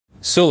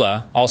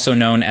Sulla, also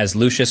known as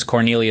Lucius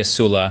Cornelius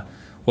Sulla,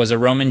 was a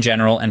Roman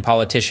general and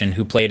politician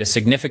who played a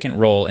significant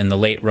role in the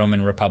late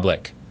Roman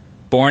Republic.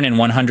 Born in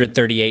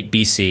 138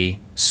 BC,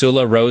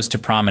 Sulla rose to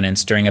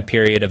prominence during a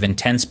period of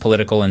intense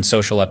political and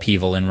social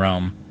upheaval in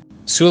Rome.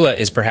 Sulla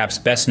is perhaps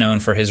best known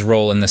for his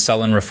role in the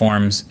Sullan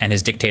reforms and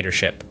his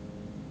dictatorship.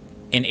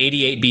 In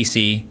 88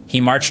 BC,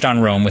 he marched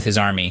on Rome with his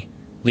army,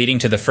 leading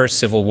to the First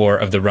Civil War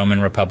of the Roman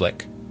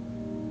Republic.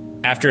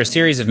 After a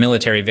series of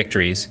military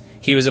victories,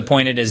 he was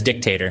appointed as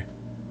dictator,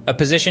 a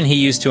position he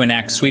used to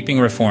enact sweeping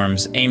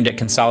reforms aimed at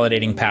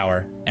consolidating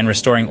power and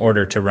restoring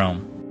order to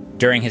Rome.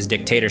 During his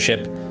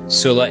dictatorship,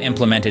 Sulla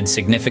implemented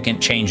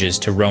significant changes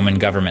to Roman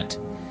government,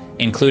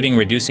 including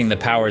reducing the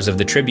powers of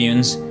the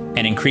tribunes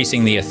and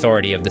increasing the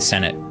authority of the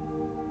Senate.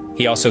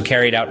 He also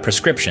carried out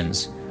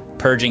proscriptions,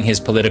 purging his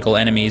political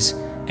enemies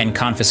and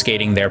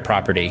confiscating their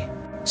property.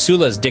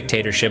 Sulla's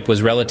dictatorship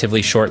was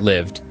relatively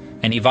short-lived,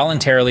 and he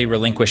voluntarily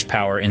relinquished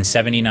power in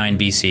 79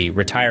 BC,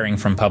 retiring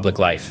from public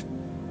life.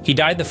 He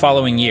died the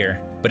following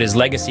year, but his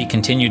legacy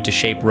continued to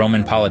shape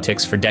Roman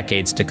politics for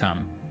decades to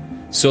come.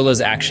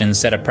 Sulla's actions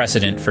set a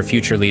precedent for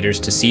future leaders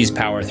to seize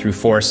power through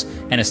force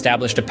and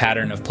established a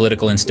pattern of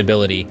political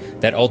instability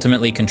that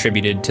ultimately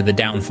contributed to the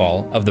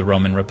downfall of the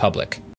Roman Republic.